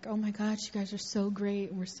beginning, like, oh my gosh, you guys are so great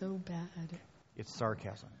and we're so bad. It's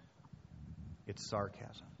sarcasm. It's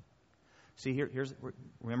sarcasm. See,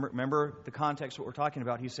 remember the context of what we're talking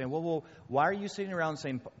about. He's saying, well, why are you sitting around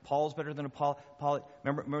saying Paul's better than Paul?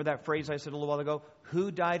 Remember that phrase I said a little while ago?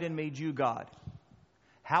 Who died and made you God?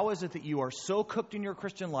 How is it that you are so cooked in your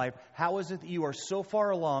Christian life? How is it that you are so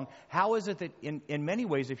far along? How is it that in many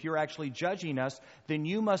ways, if you're actually judging us, then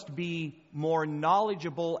you must be more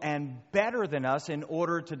knowledgeable and better than us in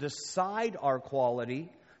order to decide our quality,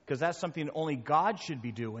 because that's something only God should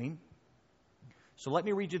be doing. So let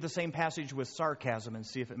me read you the same passage with sarcasm and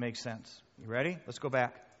see if it makes sense. You ready? Let's go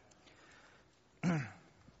back.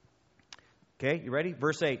 Okay, you ready?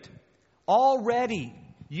 Verse 8. Already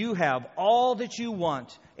you have all that you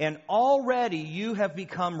want, and already you have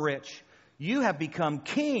become rich. You have become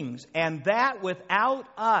kings, and that without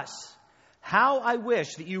us. How I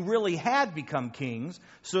wish that you really had become kings,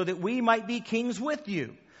 so that we might be kings with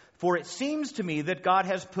you. For it seems to me that God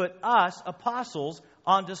has put us, apostles,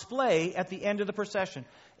 on display at the end of the procession.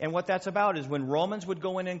 And what that's about is when Romans would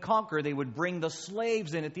go in and conquer, they would bring the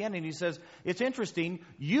slaves in at the end. And he says, it's interesting,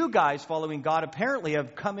 you guys following God apparently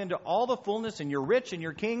have come into all the fullness, and you're rich and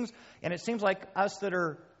you're kings. And it seems like us that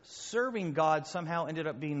are serving God somehow ended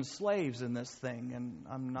up being slaves in this thing. And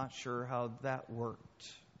I'm not sure how that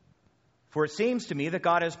worked. For it seems to me that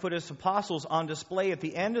God has put his apostles on display at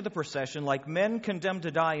the end of the procession like men condemned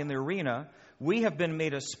to die in the arena. We have been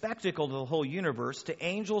made a spectacle to the whole universe, to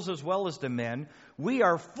angels as well as to men. We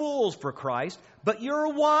are fools for Christ, but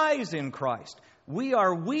you're wise in Christ. We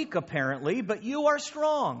are weak, apparently, but you are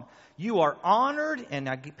strong. You are honored, and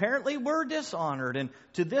apparently we're dishonored. And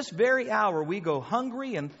to this very hour, we go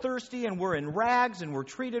hungry and thirsty, and we're in rags, and we're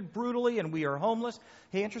treated brutally, and we are homeless.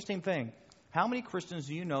 Hey, interesting thing. How many Christians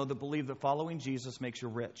do you know that believe that following Jesus makes you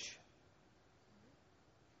rich?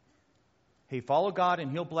 Hey, follow God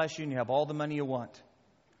and he'll bless you and you have all the money you want.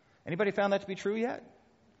 Anybody found that to be true yet?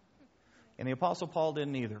 And the Apostle Paul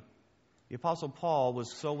didn't either. The Apostle Paul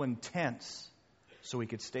was so intense so he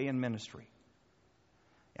could stay in ministry.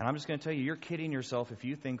 And I'm just going to tell you, you're kidding yourself if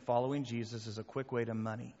you think following Jesus is a quick way to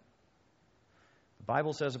money. The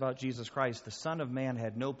Bible says about Jesus Christ, the Son of Man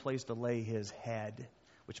had no place to lay his head,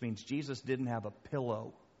 which means Jesus didn't have a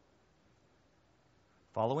pillow.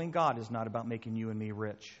 Following God is not about making you and me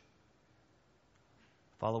rich.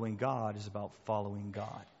 Following God is about following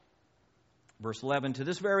God. Verse 11, to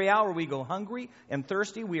this very hour we go hungry and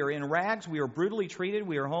thirsty. We are in rags. We are brutally treated.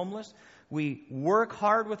 We are homeless. We work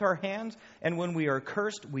hard with our hands. And when we are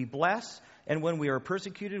cursed, we bless. And when we are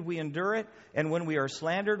persecuted, we endure it. And when we are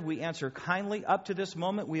slandered, we answer kindly. Up to this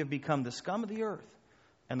moment, we have become the scum of the earth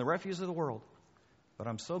and the refuse of the world. But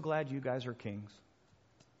I'm so glad you guys are kings.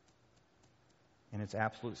 And it's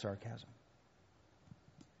absolute sarcasm.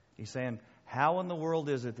 He's saying, how in the world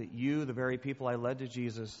is it that you, the very people I led to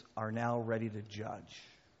Jesus, are now ready to judge?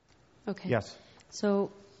 Okay. Yes.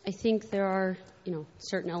 So I think there are,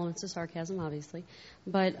 certain elements of sarcasm, obviously.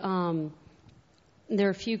 But there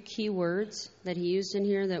are a few key words that he used in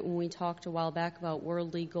here that when we talked a while back about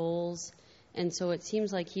worldly goals. And so it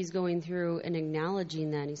seems like he's going through and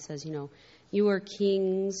acknowledging that. He says, you are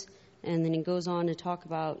kings. And then he goes on to talk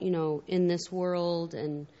about, in this world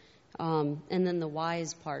and then the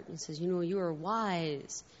wise part. He says, you are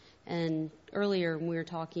wise. And earlier when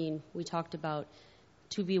we talked about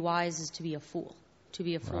to be wise is to be a fool. To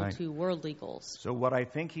be a fool right. to worldly goals. So what I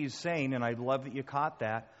think he's saying, and I love that you caught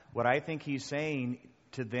that, what I think he's saying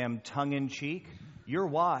to them tongue-in-cheek, you're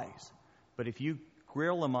wise. But if you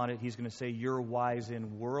grill him on it, he's going to say, you're wise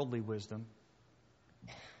in worldly wisdom.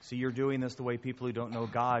 See, you're doing this the way people who don't know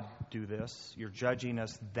God do this. You're judging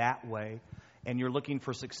us that way. And you're looking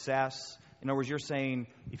for success. In other words, you're saying,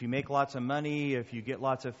 if you make lots of money, if you get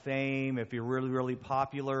lots of fame, if you're really, really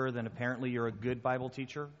popular, then apparently you're a good Bible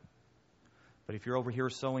teacher. But if you're over here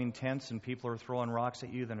sowing tents and people are throwing rocks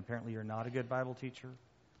at you, then apparently you're not a good Bible teacher.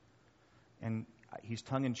 And he's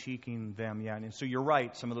tongue-in-cheeking them, yeah. And so you're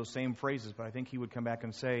right, some of those same phrases, but I think he would come back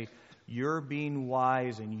and say, you're being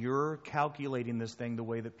wise and you're calculating this thing the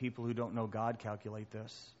way that people who don't know God calculate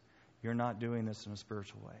this. You're not doing this in a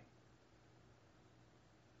spiritual way.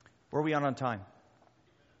 Where are we on time?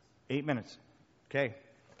 8 minutes. Okay.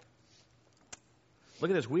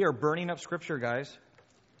 Look at this. We are burning up Scripture, guys.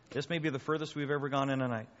 This may be the furthest we've ever gone in a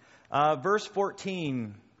night. Verse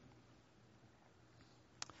 14.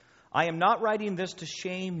 I am not writing this to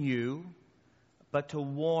shame you, but to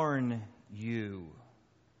warn you,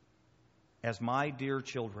 as my dear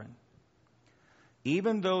children.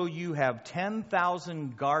 Even though you have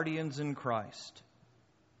 10,000 guardians in Christ,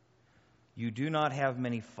 you do not have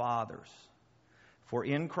many fathers. For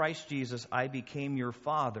in Christ Jesus I became your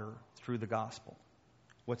father through the gospel.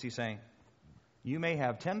 What's he saying? You may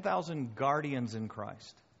have 10,000 guardians in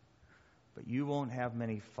Christ, but you won't have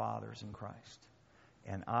many fathers in Christ.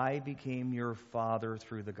 And I became your father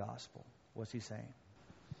through the gospel. What's he saying?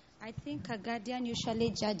 I think a guardian usually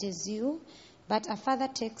judges you, but a father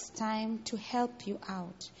takes time to help you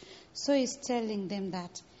out. So he's telling them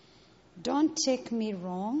that, don't take me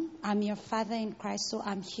wrong. I'm your father in Christ, so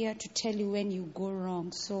I'm here to tell you when you go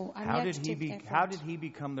wrong. So I'm here to take effort. How did he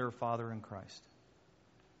become their father in Christ?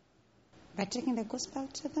 By taking the gospel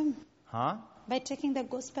to them. Huh? By taking the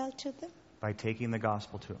gospel to them. By taking the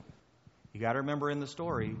gospel to them. You got to remember in the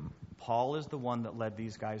story, Paul is the one that led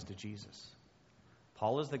these guys to Jesus.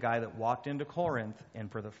 Paul is the guy that walked into Corinth and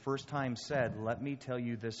for the first time said, let me tell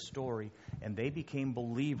you this story. And they became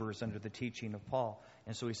believers under the teaching of Paul.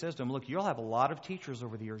 And so he says to them, look, you'll have a lot of teachers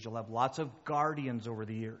over the years. You'll have lots of guardians over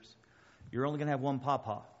the years. You're only going to have one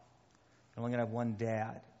papa. You're only going to have one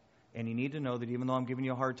dad. And you need to know that even though I'm giving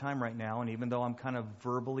you a hard time right now, and even though I'm kind of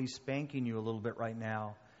verbally spanking you a little bit right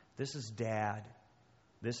now, this is Dad.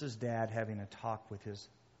 This is Dad having a talk with his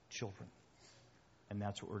children. And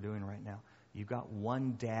that's what we're doing right now. You've got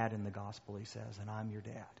one dad in the gospel, he says, and I'm your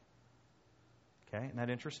dad. Okay? Isn't that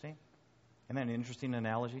interesting? Isn't that an interesting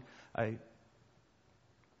analogy? I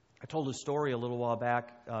told a story a little while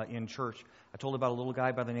back in church. I told about a little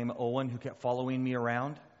guy by the name of Owen who kept following me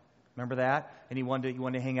around. Remember that? And he wanted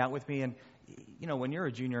to hang out with me. And, you know, when you're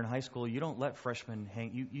a junior in high school, you don't let freshmen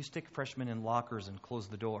hang. You stick freshmen in lockers and close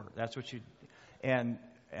the door. That's what you... And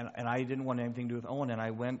I didn't want anything to do with Owen. And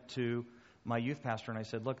I went to my youth pastor and I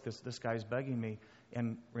said, look, this guy's bugging me.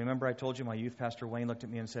 And remember I told you my youth pastor, Wayne, looked at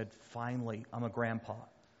me and said, finally, I'm a grandpa.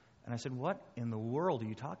 And I said, what in the world are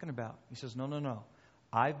you talking about? He says, no.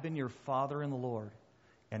 I've been your father in the Lord.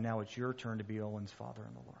 And now it's your turn to be Owen's father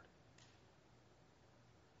in the Lord.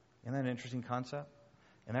 Isn't that an interesting concept?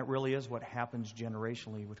 And that really is what happens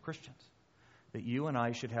generationally with Christians. That you and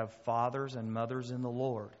I should have fathers and mothers in the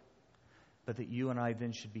Lord, but that you and I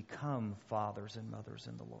then should become fathers and mothers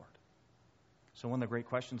in the Lord. So one of the great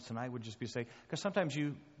questions tonight would just be to say, because sometimes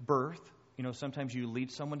you birth, sometimes you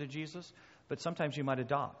lead someone to Jesus, but sometimes you might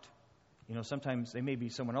adopt. Sometimes they may be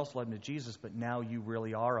someone else led them to Jesus, but now you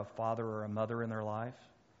really are a father or a mother in their life,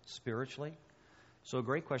 spiritually. So a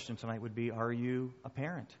great question tonight would be, are you a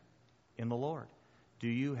parent in the Lord? Do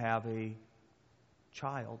you have a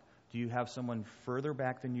child? Do you have someone further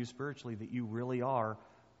back than you spiritually that you really are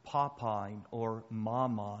papaing or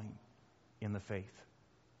mamaing in the faith?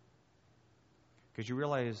 Because you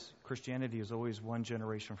realize Christianity is always one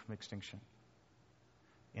generation from extinction.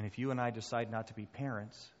 And if you and I decide not to be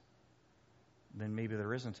parents, then maybe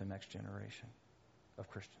there isn't a next generation of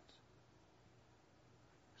Christians.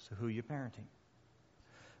 So who are you parenting?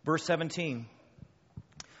 Verse 17.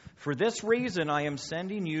 For this reason I am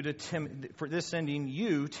sending you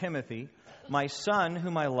Timothy, my son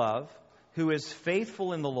whom I love, who is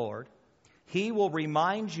faithful in the Lord. He will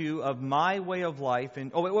remind you of my way of life.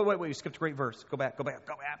 And wait, you skipped a great verse. Go back.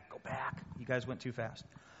 You guys went too fast.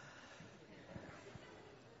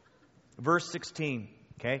 Verse 16.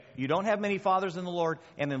 Okay? You don't have many fathers in the Lord.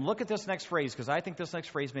 And then look at this next phrase, because I think this next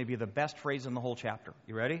phrase may be the best phrase in the whole chapter.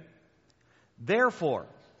 You ready? Therefore,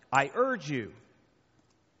 I urge you,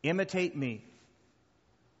 imitate me.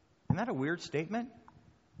 Isn't that a weird statement?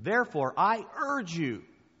 Therefore, I urge you,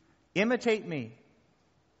 imitate me.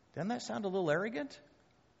 Doesn't that sound a little arrogant?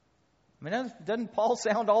 I mean, doesn't Paul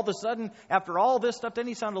sound all of a sudden, after all this stuff, doesn't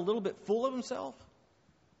he sound a little bit full of himself?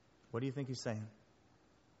 What do you think he's saying?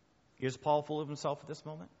 Is Paul full of himself at this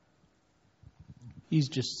moment? He's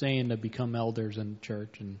just saying to become elders in the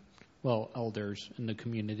church and, elders in the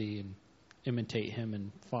community and imitate him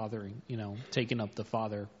in fathering, taking up the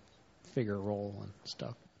father figure role and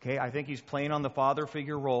stuff. Okay, I think he's playing on the father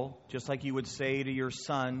figure role, just like you would say to your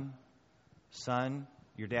son,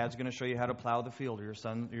 your dad's going to show you how to plow the field, or your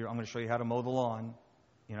son, I'm going to show you how to mow the lawn.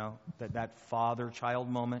 That father-child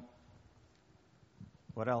moment.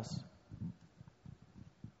 What else?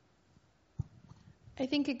 I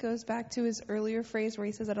think it goes back to his earlier phrase where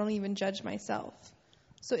he says, I don't even judge myself.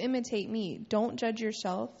 So imitate me. Don't judge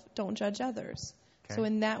yourself. Don't judge others. Okay. So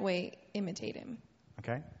in that way, imitate him.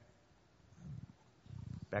 Okay.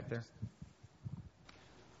 Back there.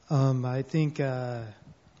 I think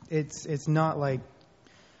it's not like,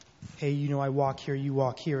 hey, I walk here, you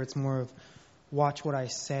walk here. It's more of watch what I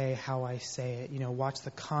say, how I say it. Watch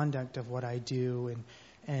the conduct of what I do,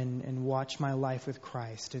 and watch my life with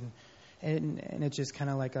Christ. And it's just kind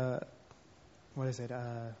of like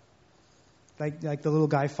like the little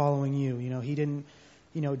guy following you. He didn't,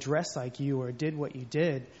 dress like you or did what you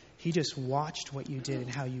did. He just watched what you did and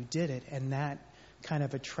how you did it, and that kind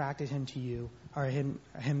of attracted him to you, or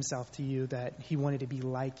himself to you, that he wanted to be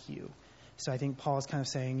like you. So I think Paul's kind of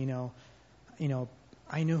saying,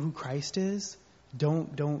 I know who Christ is.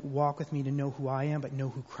 Don't walk with me to know who I am, but know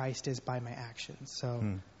who Christ is by my actions.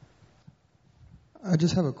 So. I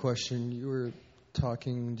just have a question. You were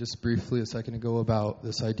talking just briefly a second ago about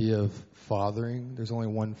this idea of fathering. There's only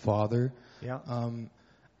one father. Yeah.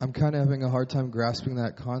 I'm kind of having a hard time grasping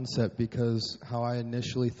that concept, because how I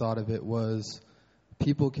initially thought of it was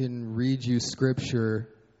people can read you scripture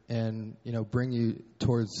and, bring you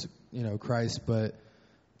towards, Christ, but,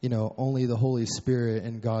 only the Holy Spirit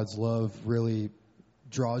and God's love really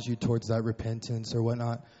draws you towards that repentance or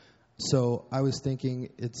whatnot. So I was thinking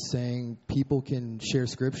it's saying people can share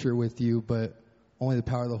scripture with you, but only the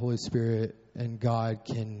power of the Holy Spirit and God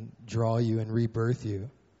can draw you and rebirth you.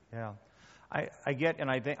 Yeah. I get,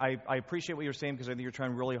 and I appreciate what you're saying, because I think you're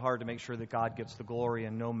trying really hard to make sure that God gets the glory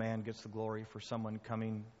and no man gets the glory for someone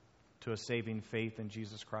coming to a saving faith in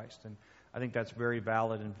Jesus Christ. And I think that's very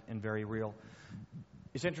valid and very real.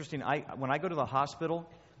 It's interesting. When I go to the hospital,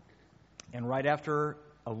 and right after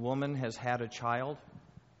a woman has had a child,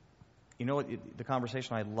 the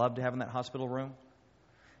conversation I love to have in that hospital room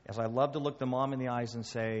is I love to look the mom in the eyes and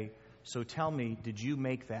say, so tell me, did you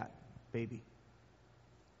make that baby?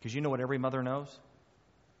 Because you know what every mother knows?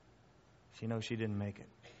 She knows she didn't make it.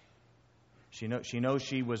 She knows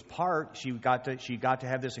she was part. She got to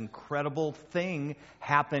have this incredible thing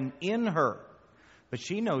happen in her. But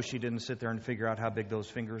she knows she didn't sit there and figure out how big those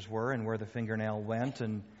fingers were and where the fingernail went.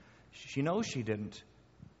 And she knows she didn't.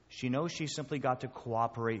 She knows she simply got to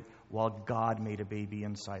cooperate while God made a baby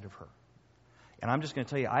inside of her. And I'm just going to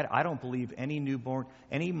tell you, I don't believe any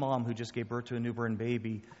mom who just gave birth to a newborn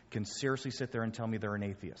baby can seriously sit there and tell me they're an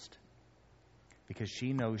atheist. Because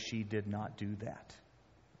she knows she did not do that.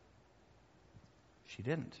 She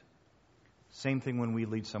didn't. Same thing when we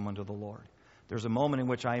lead someone to the Lord. There's a moment in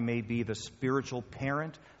which I may be the spiritual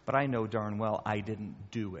parent, but I know darn well I didn't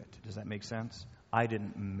do it. Does that make sense? I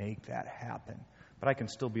didn't make that happen. But I can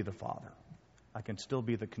still be the father. I can still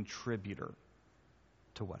be the contributor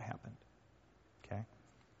to what happened. Okay?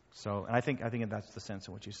 So, and I think that's the sense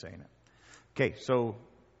in which he's saying it. Okay, so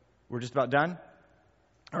we're just about done?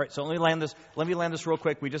 All right, so let me land this real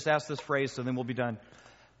quick. We just asked this phrase, so then we'll be done.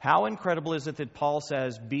 How incredible is it that Paul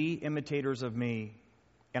says, be imitators of me?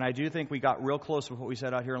 And I do think we got real close with what we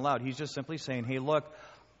said out here in loud. He's just simply saying, hey, look,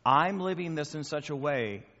 I'm living this in such a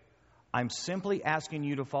way, I'm simply asking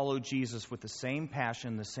you to follow Jesus with the same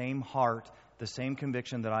passion, the same heart, the same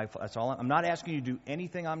conviction that's all. I'm not asking you to do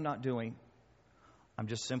anything I'm not doing. I'm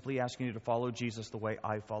just simply asking you to follow Jesus the way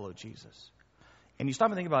I follow Jesus. And you stop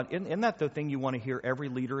and think about, isn't that the thing you want to hear every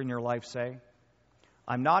leader in your life say?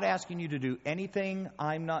 I'm not asking you to do anything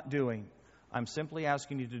I'm not doing. I'm simply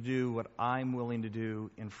asking you to do what I'm willing to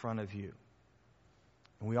do in front of you.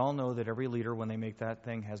 And we all know that every leader, when they make that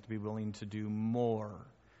thing, has to be willing to do more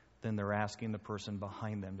than they're asking the person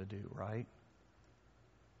behind them to do, right?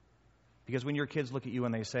 Because when your kids look at you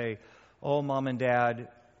and they say, oh, Mom and Dad,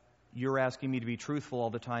 you're asking me to be truthful all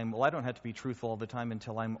the time. Well, I don't have to be truthful all the time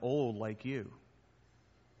until I'm old like you,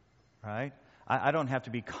 right? I don't have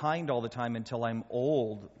to be kind all the time until I'm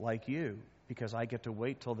old like you, because I get to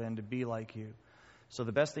wait till then to be like you. So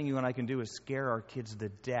the best thing you and I can do is scare our kids to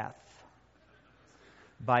death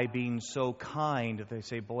by being so kind that they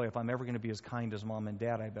say, boy, if I'm ever going to be as kind as Mom and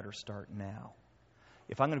Dad, I better start now.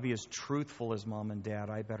 if I'm going to be as truthful as mom and dad,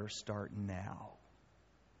 I better start now.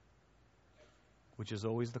 Which is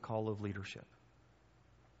always the call of leadership.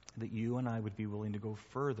 That you and I would be willing to go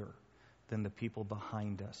further than the people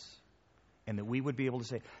behind us. And that we would be able to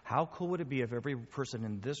say, how cool would it be if every person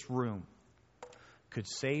in this room could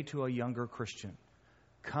say to a younger Christian,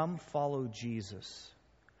 come follow Jesus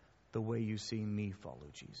the way you see me follow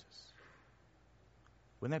Jesus.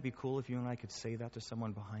 Wouldn't that be cool if you and I could say that to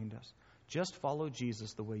someone behind us? Just follow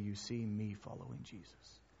Jesus the way you see me following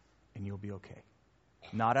Jesus, and you'll be okay.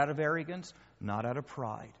 Not out of arrogance, not out of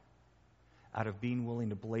pride, out of being willing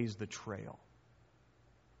to blaze the trail.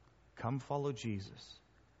 Come follow Jesus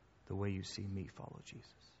the way you see me follow Jesus,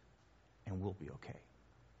 and we'll be okay.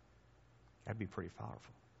 That'd be pretty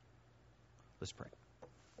powerful. Let's pray.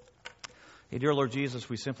 Hey, dear Lord Jesus,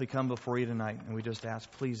 we simply come before you tonight, and we just ask,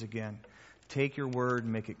 please again, take your word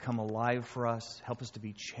and make it come alive for us. Help us to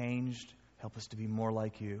be changed. Help us to be more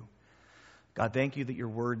like you. God, thank you that your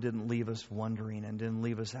word didn't leave us wondering and didn't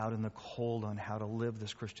leave us out in the cold on how to live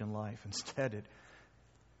this Christian life. Instead, it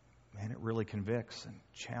really convicts and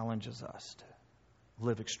challenges us to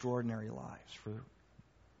live extraordinary lives for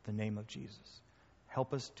the name of Jesus.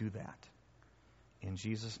 Help us do that. In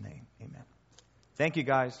Jesus' name, amen. Thank you,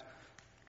 guys.